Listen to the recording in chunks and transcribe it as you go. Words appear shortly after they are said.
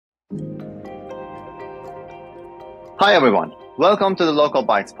Hi everyone, welcome to the Local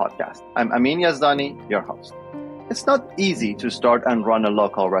Bites podcast. I'm Amin Yazdani, your host. It's not easy to start and run a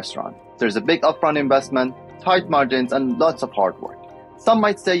local restaurant. There's a big upfront investment, tight margins, and lots of hard work. Some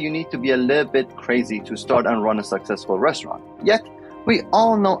might say you need to be a little bit crazy to start and run a successful restaurant. Yet, we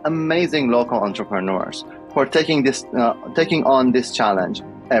all know amazing local entrepreneurs who are taking on this challenge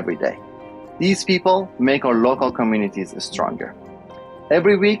every day. These people make our local communities stronger.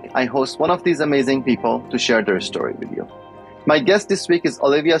 Every week, I host one of these amazing people to share their story with you. My guest this week is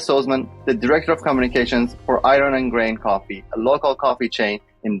Olivia Soseman, the Director of Communications for Iron and Grain Coffee, a local coffee chain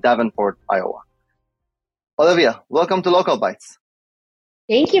in Davenport, Iowa. Olivia, welcome to Local Bites.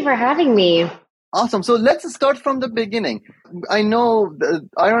 Thank you for having me. Awesome. So let's start from the beginning. I know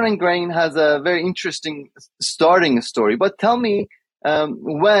Iron and Grain has a very interesting starting story, but tell me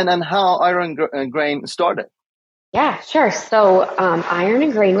when and how Iron and Grain started. Yeah, sure. So Iron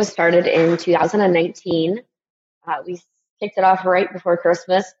and Grain was started in 2019. We kicked it off right before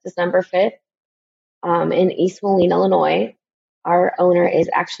Christmas, December 5th, in East Moline, Illinois. Our owner is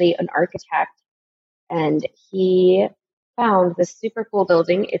actually an architect, and he found this super cool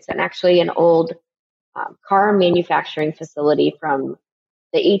building. It's actually an old car manufacturing facility from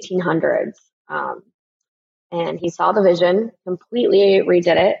the 1800s. And he saw the vision, completely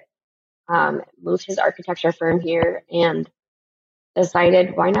redid it, moved his architecture firm here, and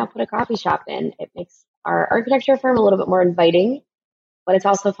decided why not put a coffee shop in? It makes our architecture firm a little bit more inviting, but it's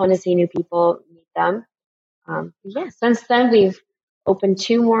also fun to see new people, meet them. Since then we've opened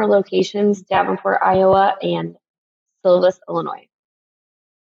 2 more locations, Davenport, Iowa, and Silvis, Illinois.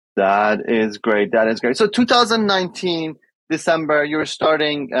 That is great. So 2019, December, you're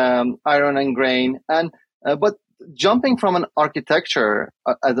starting Iron and Grain, but jumping from an architecture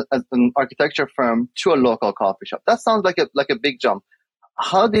as an architecture firm to a local coffee shop, that sounds like a big jump.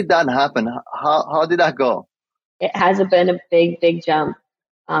 How did that happen? How did that go? It has been a big jump.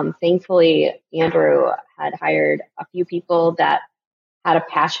 Thankfully, Andrew had hired a few people that had a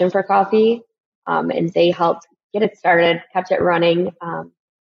passion for coffee, and they helped get it started, kept it running. Of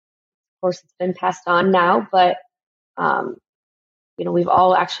course, it's been passed on now, but we've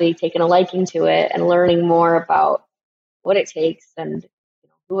all actually taken a liking to it and learning more about what it takes. And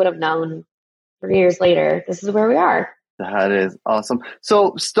who would have known 3 years later, this is where we are. That is awesome.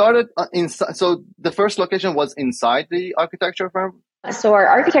 So started inside. So the first location was inside the architecture firm. So our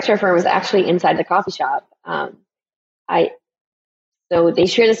architecture firm was actually inside the coffee shop. So they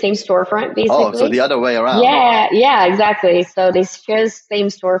share the same storefront, basically. Oh, so the other way around. Yeah, exactly. So they share the same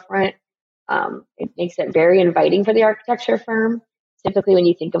storefront. It makes it very inviting for the architecture firm. Typically, when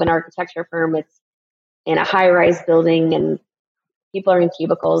you think of an architecture firm, it's in a high-rise building and people are in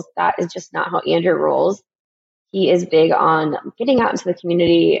cubicles. That is just not how Andrew rolls. He is big on getting out into the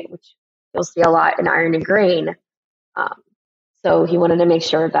community, which you'll see a lot in Iron and Grain. So he wanted to make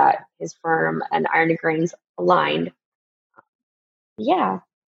sure that his firm and Iron and Grain's aligned. Yeah.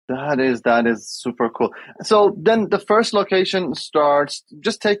 That is super cool. So then the first location starts.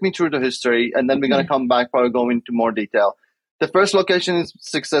 Just take me through the history, and then we're going to come back, probably go into more detail. The first location is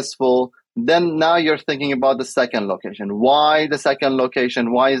successful. Then now you're thinking about the second location. Why the second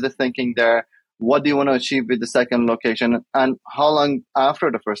location? Why is the thinking there? What do you want to achieve with the second location? And how long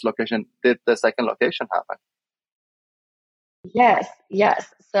after the first location did the second location happen? Yes.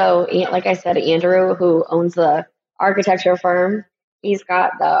 So, like I said, Andrew, who owns the architecture firm, he's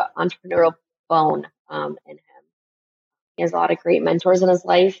got the entrepreneurial bone in him. He has a lot of great mentors in his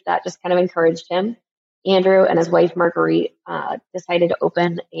life that just kind of encouraged him. Andrew and his wife, Marguerite, decided to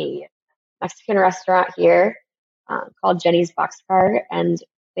open a Mexican restaurant here called Jenny's Boxcar, and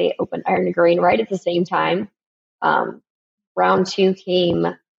they opened Iron and Grain right at the same time. Round 2 came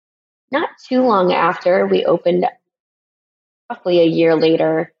not too long after. We opened roughly a year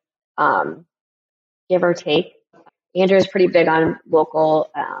later, give or take. Andrew is pretty big on local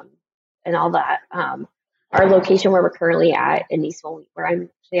and all that. Our location where we're currently at in East Moline, where I'm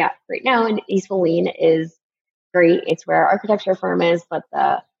actually at right now in East Moline, is great. It's where our architecture firm is, but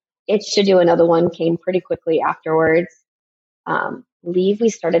the itch to do another one came pretty quickly afterwards. We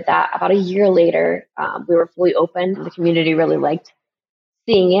started that about a year later. We were fully open. The community really liked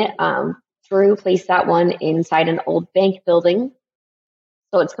seeing it. Drew placed that one inside an old bank building.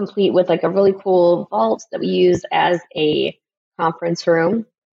 So it's complete with like a really cool vault that we use as a conference room.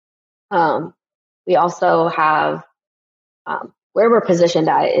 We also have where we're positioned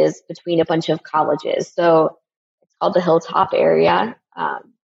at is between a bunch of colleges. So it's called the Hilltop area.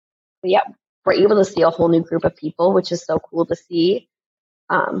 We're able to see a whole new group of people, which is so cool to see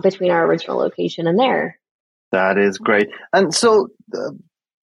between our original location and there. That is great. And so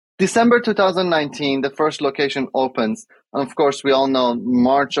December 2019, the first location opens. And of course, we all know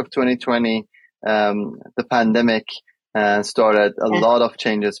March of 2020, the pandemic started a lot of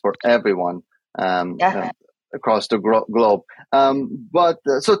changes for everyone across the globe.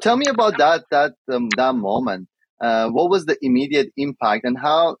 So tell me about that moment. What was the immediate impact, and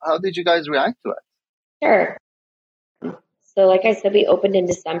how did you guys react to it? Sure. So like I said, we opened in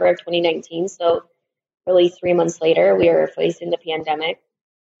December of 2019. So really 3 months later, we were facing the pandemic.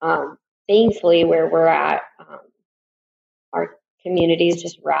 Thankfully, where we're at, our communities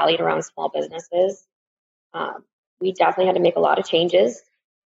just rallied around small businesses. We definitely had to make a lot of changes.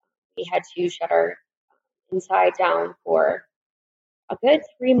 We had to shut our inside down for a good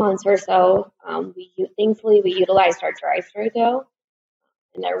 3 months or so. Thankfully, we utilized our drive-through though,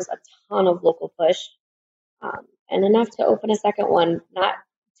 and there was a ton of local push, and enough to open a second one not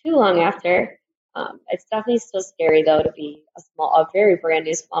too long after. It's definitely still scary though to be a very brand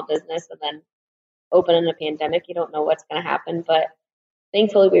new small business and then open in a pandemic. You don't know what's going to happen, but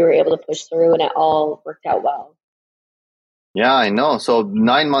thankfully we were able to push through and it all worked out well. Yeah, I know. So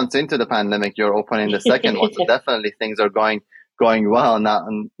 9 months into the pandemic, you're opening the second one. So definitely things are going well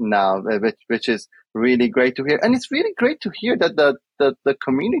now, which is really great to hear. And it's really great to hear that the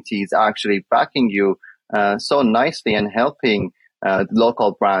community is actually backing you so nicely and helping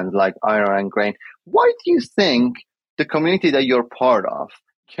local brands like Iron and Grain. Why do you think the community that you're part of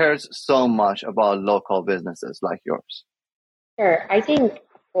cares so much about local businesses like yours? Sure. I think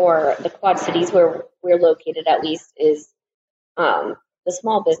for the Quad Cities where we're located, at least, is the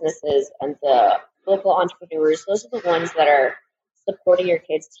small businesses and the local entrepreneurs. Those are the ones that are supporting your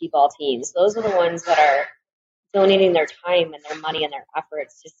kids' T-ball teams. Those are the ones that are donating their time and their money and their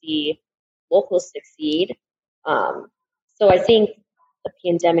efforts to see locals succeed. So I think the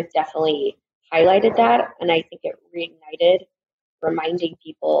pandemic definitely highlighted that, and I think it reignited reminding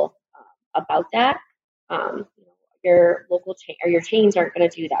people about that. Your local chain or your chains aren't going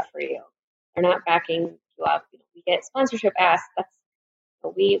to do that for you. They're not backing you up. We get sponsorship asks.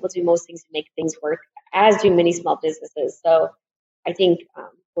 We will do most things to make things work, as do many small businesses. So I think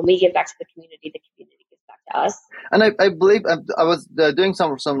when we give back to the community gives back to us. And I believe I was doing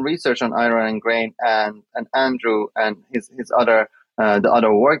some research on Iron and Grain and Andrew and his other the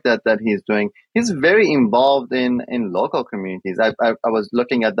other work that he's doing. He's very involved in local communities. I was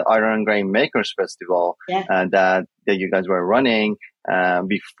looking at the Iron and Grain Makers Festival that you guys were running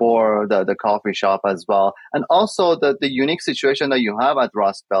before the coffee shop as well, and also the unique situation that you have at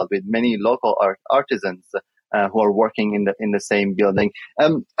Rust Belt with many local artisans who are working in the same building.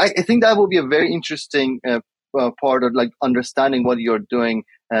 I think that will be a very interesting part of like understanding what you're doing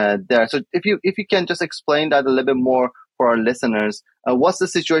there. So if you can just explain that a little bit more for our listeners, what's the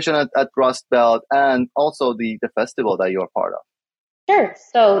situation at Rust Belt and also the festival that you're part of? Sure.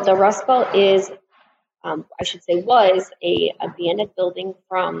 So the Rust Belt is, I should say, was a abandoned building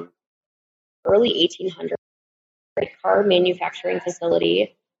from early 1800s, a car manufacturing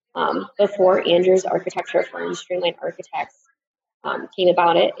facility before Andrew's architecture firm, Streamline Architects, came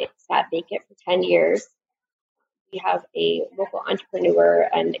about it. It sat vacant for 10 years. We have a local entrepreneur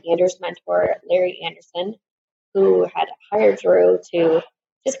and Andrew's mentor, Larry Anderson, who had hired Drew to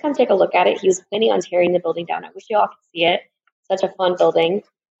just come take a look at it. He was planning on tearing the building down. I wish you all could see it. Such a fun building.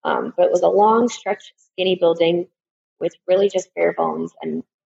 But it was a long, stretched, skinny building with really just bare bones and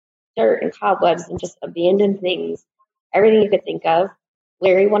dirt and cobwebs and just abandoned things, everything you could think of.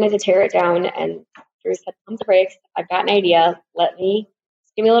 Larry wanted to tear it down, and Drew said, "Pump the brakes. I've got an idea.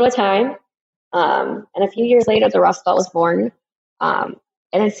 Just give me a little bit of time." And a few years later, the Rust Belt was born.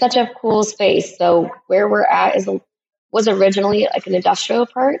 And it's such a cool space. So where we're at was originally like an industrial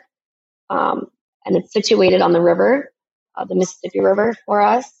park, and it's situated on the river, the Mississippi River for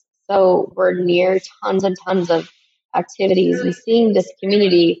us. So we're near tons and tons of activities, and seeing this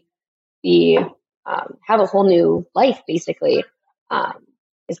community have a whole new life basically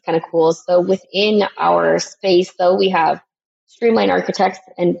is kind of cool. So within our space, though, we have Streamline Architects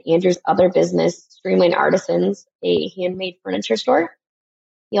and Andrew's other business, Streamline Artisans, a handmade furniture store.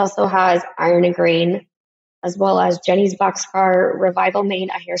 He also has Iron and Grain, as well as Jenny's Boxcar, Revival Maine,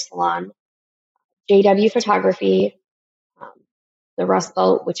 a hair salon, JW Photography, the Rust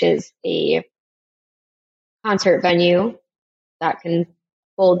Belt, which is a concert venue that can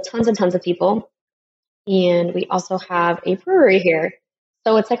hold tons and tons of people. And we also have a brewery here.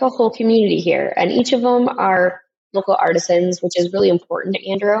 So it's like a whole community here. And each of them are local artisans, which is really important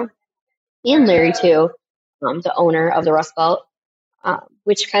to Andrew and Larry too, the owner of the Rust Belt.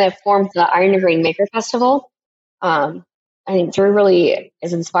 Which kind of formed the Iron and Grain Maker Festival. I think Drew really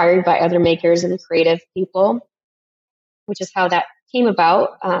is inspired by other makers and creative people, which is how that came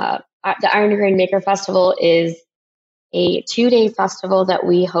about. The Iron and Grain Maker Festival is a 2-day festival that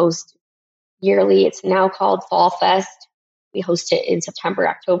we host yearly. It's now called Fall Fest. We host it in September,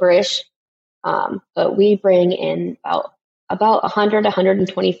 October-ish. But we bring in about 100,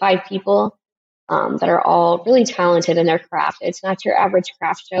 125 people that are all really talented in their craft. It's not your average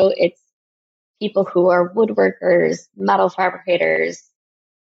craft show. It's people who are woodworkers, metal fabricators,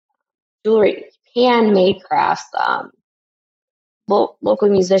 jewelry, handmade crafts, local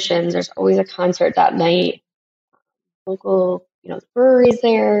musicians. There's always a concert that night. Local, breweries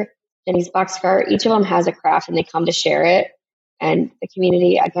there, Jenny's Boxcar. Each of them has a craft and they come to share it. And the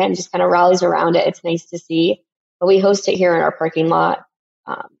community, again, just kind of rallies around it. It's nice to see. But we host it here in our parking lot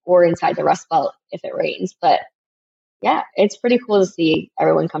or inside the Rust Belt if it rains. But yeah, it's pretty cool to see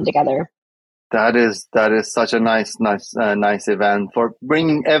everyone come together. That is such a nice event for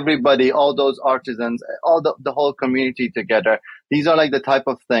bringing everybody, all those artisans, all the whole community together. These are like the type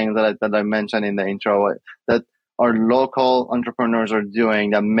of things that I mentioned in the intro that our local entrepreneurs are doing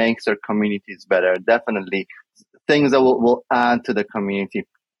that makes their communities better. Definitely things that will add to the community.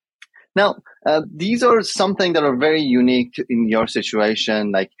 Now, these are something that are very unique in your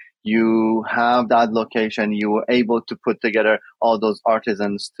situation. Like you have that location, you were able to put together all those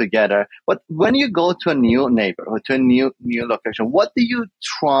artisans together. But when you go to a new neighborhood, to a new location, what do you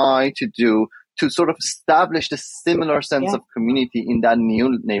try to do to sort of establish the similar sense of community in that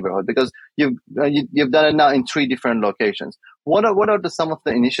new neighborhood? Because you've done it now in 3 different locations. What are some of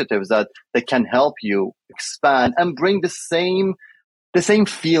the initiatives that can help you expand and bring the same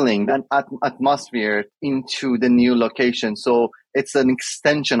feeling and atmosphere into the new location, so it's an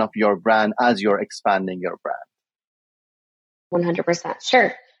extension of your brand as you're expanding your brand? 100%.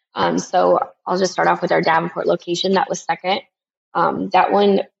 Sure. So I'll just start off with our Davenport location. That was second. That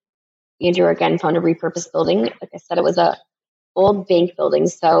one, Andrew again found a repurposed building. Like I said, it was a old bank building,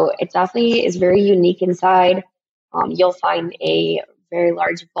 so it definitely is very unique inside. You'll find a very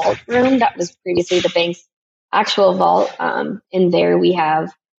large vault room that was previously the bank's actual vault. In there we have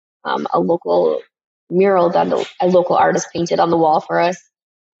a local mural that a local artist painted on the wall for us.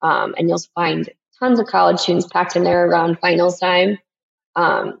 And you'll find tons of college students packed in there around finals time.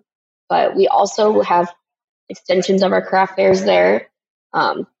 But we also have extensions of our craft fairs there.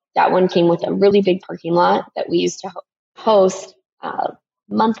 That one came with a really big parking lot that we used to host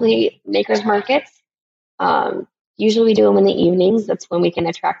monthly makers markets. Usually we do them in the evenings. That's when we can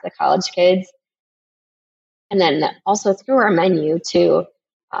attract the college kids. And then also through our menu too,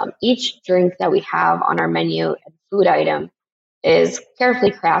 each drink that we have on our menu and food item is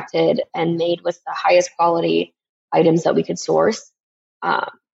carefully crafted and made with the highest quality items that we could source.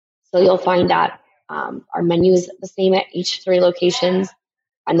 So you'll find that our menu is the same at each 3 locations.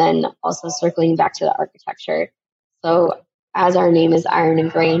 And then also circling back to the architecture. So as our name is Iron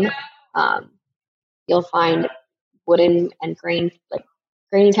and Grain, you'll find wooden and grainy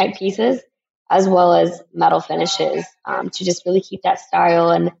type pieces, as well as metal finishes to just really keep that style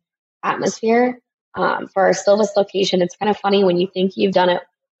and atmosphere. For our Silvis location, it's kind of funny when you think you've done it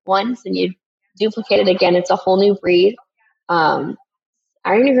once and you duplicate it again. It's a whole new breed. Iron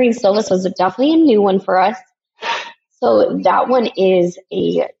and Grain Silvis was definitely a new one for us. So that one is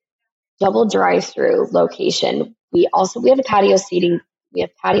a double drive-through location. We have a patio seating. We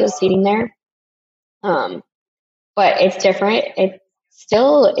have patio seating there, but it's different. It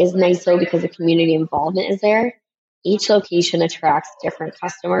still is nice though because the community involvement is there. Each location attracts different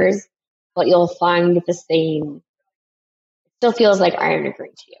customers, but you'll find the same. It still feels like Iron and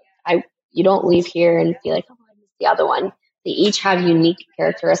Grain to you. You don't leave here and feel like, oh, I missed the other one. They each have unique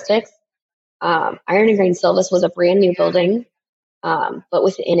characteristics. Iron and Grain Silvis was a brand new building, but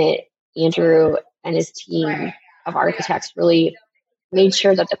within it, Andrew and his team of architects really made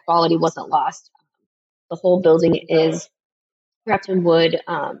sure that the quality wasn't lost. The whole building is wrapped in wood,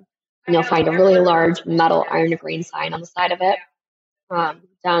 and you'll find a really large metal Iron and Grain sign on the side of it,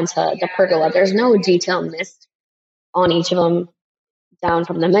 down to the pergola. There's no detail missed on each of them, down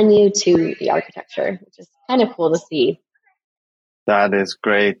from the menu to the architecture, which is kind of cool to see. That is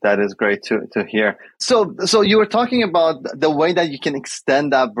great. That is great to hear. So you were talking about the way that you can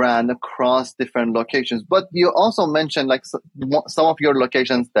extend that brand across different locations, but you also mentioned like some of your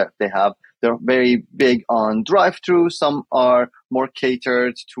locations that they're very big on drive-through. Some are more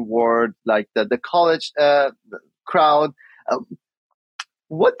catered toward like the college crowd.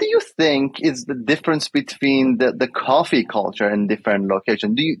 What do you think is the difference between the coffee culture in different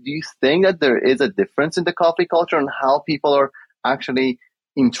locations? Do you think that there is a difference in the coffee culture and how people are actually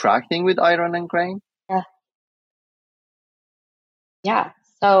interacting with Iron and Grain? Yeah.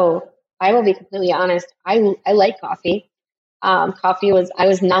 So I will be completely honest. I like coffee. I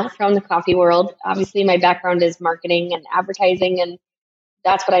was not from the coffee world. Obviously, my background is marketing and advertising, and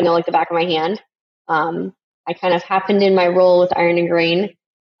that's what I know like the back of my hand. I kind of happened in my role with Iron and Grain,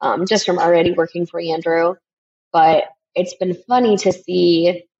 just from already working for Andrew. But it's been funny to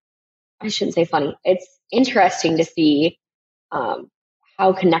see, I shouldn't say funny, it's interesting to see um,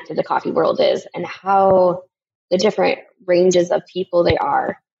 how connected the coffee world is and how the different ranges of people they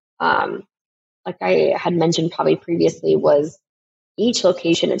are. Um, like I had mentioned probably previously, was each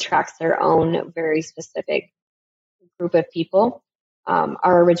location attracts their own very specific group of people.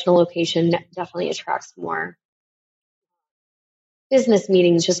 Our original location definitely attracts more business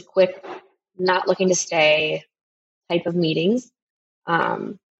meetings, just quick, not looking to stay type of meetings.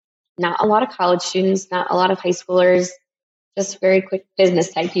 Um, Not a lot of college students, not a lot of high schoolers, just very quick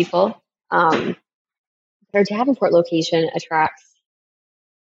business type people. Our Davenport location attracts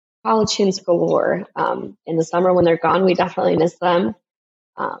college students galore. In the summer when they're gone, we definitely miss them.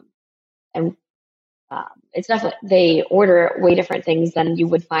 Um, and it's definitely, they order way different things than you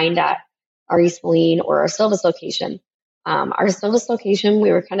would find at our East Moline or our Silvis location. Our Silvis location,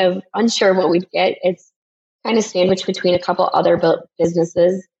 we were kind of unsure what we'd get. It's kind of sandwiched between a couple other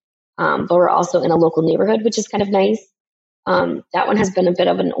businesses, but we're also in a local neighborhood, which is kind of nice. That one has been a bit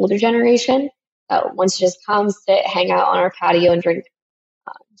of an older generation that wants to just come, sit, hang out on our patio and drink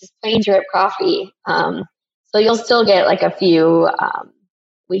just plain drip coffee. So you'll still get like a few.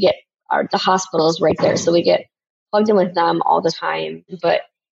 We get the hospitals right there, so we get plugged in with them all the time. But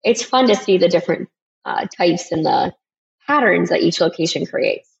it's fun to see the different types and the patterns that each location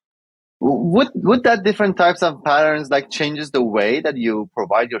creates. Would that different types of patterns like changes the way that you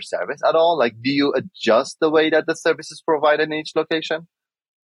provide your service at all? Like, do you adjust the way that the service is provided in each location?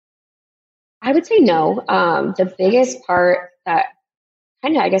 I would say no. The biggest part that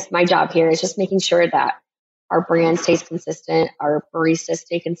kind of, I guess, my job here is just making sure that our brand stays consistent, our baristas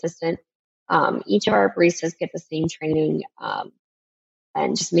stay consistent. Each of our baristas get the same training,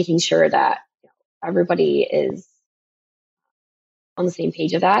 and just making sure that everybody is on the same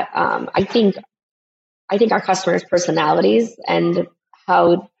page of that. I think our customers' personalities and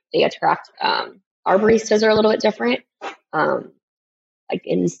how they attract our baristas are a little bit different. Um,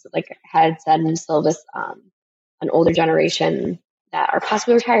 like had said in Silvis, an older generation that are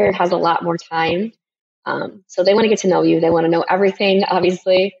possibly retired has a lot more time. So they want to get to know you. They want to know everything,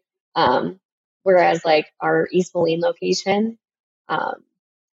 obviously. Whereas like our East Moline location, um,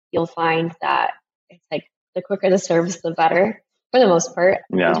 you'll find that it's like the quicker the service, the better for the most part.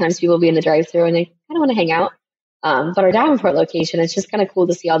 Yeah. Sometimes people will be in the drive through and they kind of want to hang out. But our Davenport location, it's just kind of cool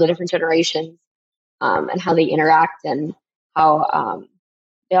to see all the different generations, and how they interact and how,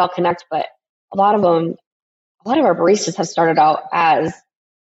 they all connect. But a lot of our baristas have started out as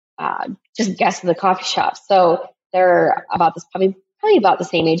just guests of the coffee shop. So they're about this, probably about the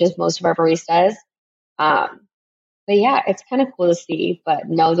same age as most of our baristas. But yeah, it's kind of cool to see. But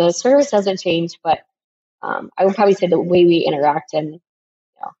no, the service doesn't change. But I would probably say the way we interact and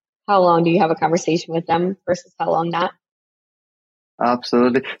how long do you have a conversation with them versus how long not.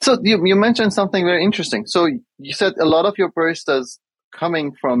 Absolutely. So you mentioned something very interesting. So you said a lot of your baristas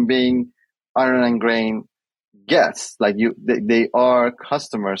coming from being Iron and Grain guests, like they are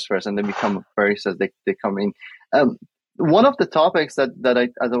customers first and they become baristas, they come in. One of the topics that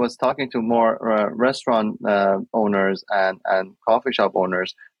as I was talking to more restaurant owners and coffee shop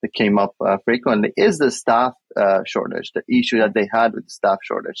owners that came up frequently is the staff shortage, the issue that they had with the staff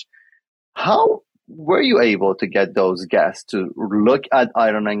shortage. How were you able to get those guests to look at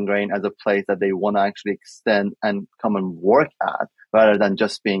Iron and Grain as a place that they want to actually extend and come and work at rather than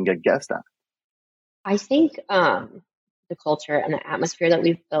just being a guest at? I think the culture and the atmosphere that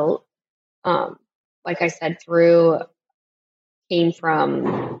we've built, like I said, came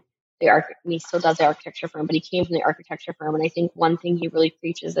from he still does the architecture firm, but he came from the architecture firm. And I think one thing he really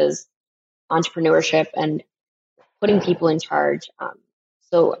preaches is entrepreneurship and putting people in charge.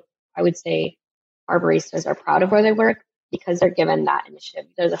 So I would say our baristas are proud of where they work because they're given that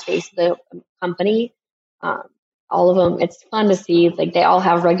initiative. They're the face of the company. All of them, it's fun to see, like they all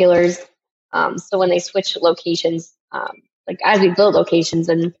have regulars. So when they switch locations, like as we build locations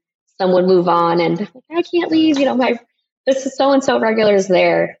and someone move on and like, I can't leave, this is so and so regulars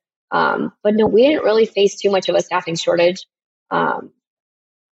there. But no, we didn't really face too much of a staffing shortage. For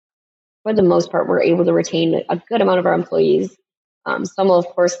the most part, we're able to retain a good amount of our employees. Some will, of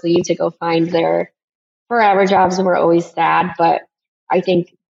course, leave to go find their forever jobs, and we're always sad. But I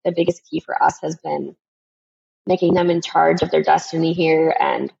think the biggest key for us has been making them in charge of their destiny here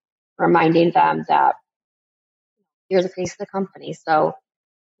and reminding them that you're the face of the company. So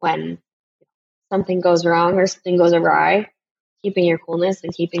when something goes wrong or something goes awry, keeping your coolness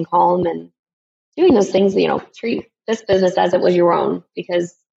and keeping calm and doing those things, treat this business as it was your own,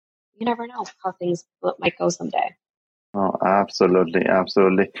 because you never know how things might go someday. Oh, absolutely,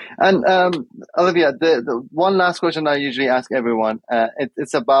 absolutely. And Olivia, the one last question I usually ask everyone,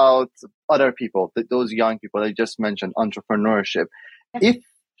 it's about other people, those young people I just mentioned, entrepreneurship. Yeah.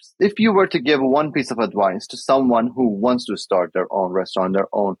 If you were to give one piece of advice to someone who wants to start their own restaurant, their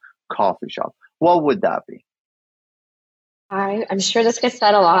own coffee shop, what would that be? I'm sure this gets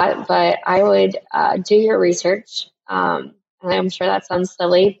said a lot, but I would do your research. And I'm sure that sounds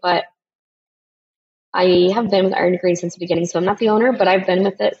silly, but I have been with Iron Green since the beginning. So I'm not the owner, but I've been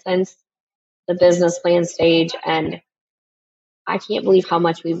with it since the business plan stage. And I can't believe how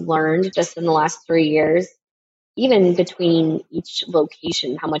much we've learned just in the last 3 years, even between each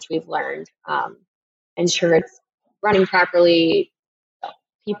location, how much we've learned. Ensure it's running properly.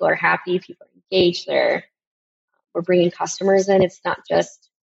 People are happy, people are engaged there. We're bringing customers in. It's not just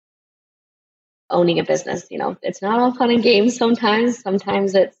owning a business. It's not all fun and games sometimes.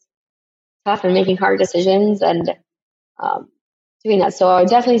 Sometimes it's tough and making hard decisions and doing that. So I would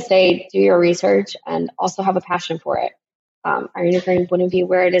definitely say do your research and also have a passion for it. Our unicorn wouldn't be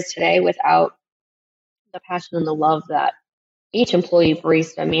where it is today without the passion and the love that each employee,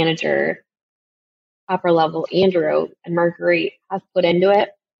 barista, manager, upper level, Andrew, and Marguerite have put into it.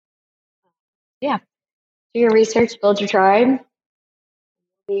 Yeah, do your research, build your tribe,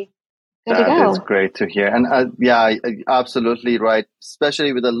 be good to That is go. great to hear. And yeah, absolutely right.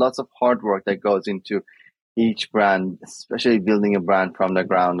 Especially with the lots of hard work that goes into each brand, especially building a brand from the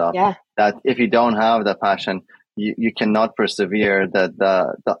ground up. Yeah. That if you don't have the passion, you cannot persevere.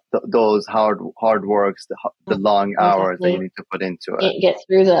 Those hard works, the long hours that you need to put into it. Can't get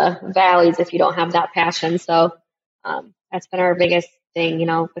through the valleys if you don't have that passion. So that's been our biggest thing,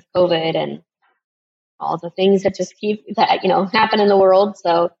 with COVID and all the things that just keep that happen in the world.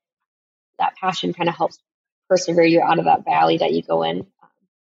 So that passion kind of helps persevere you out of that valley that you go in.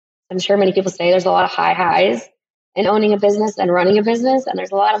 I'm sure many people say there's a lot of high highs in owning a business and running a business, and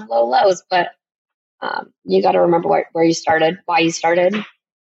there's a lot of low lows, but you got to remember where you started, why you started,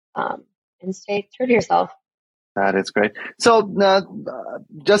 and stay true to yourself. That is great. So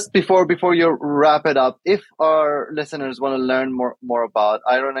just before you wrap it up, if our listeners want to learn more about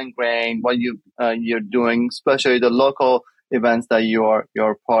Iron and Grain, what you're doing, especially the local events that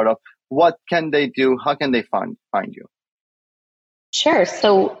you're part of, what can they do? How can they find you? Sure.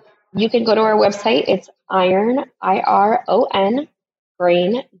 So you can go to our website. It's Iron, IRON,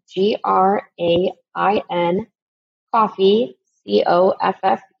 Grain, GRAIN, Coffee,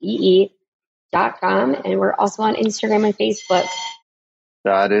 COFFEE.com. And we're also on Instagram and Facebook.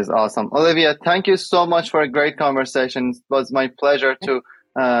 That is awesome. Olivia, thank you so much for a great conversation. It was my pleasure to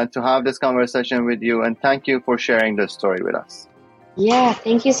have this conversation with you, and thank you for sharing this story with us. Yeah,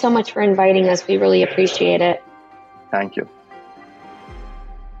 thank you so much for inviting us. We really appreciate it. Thank you.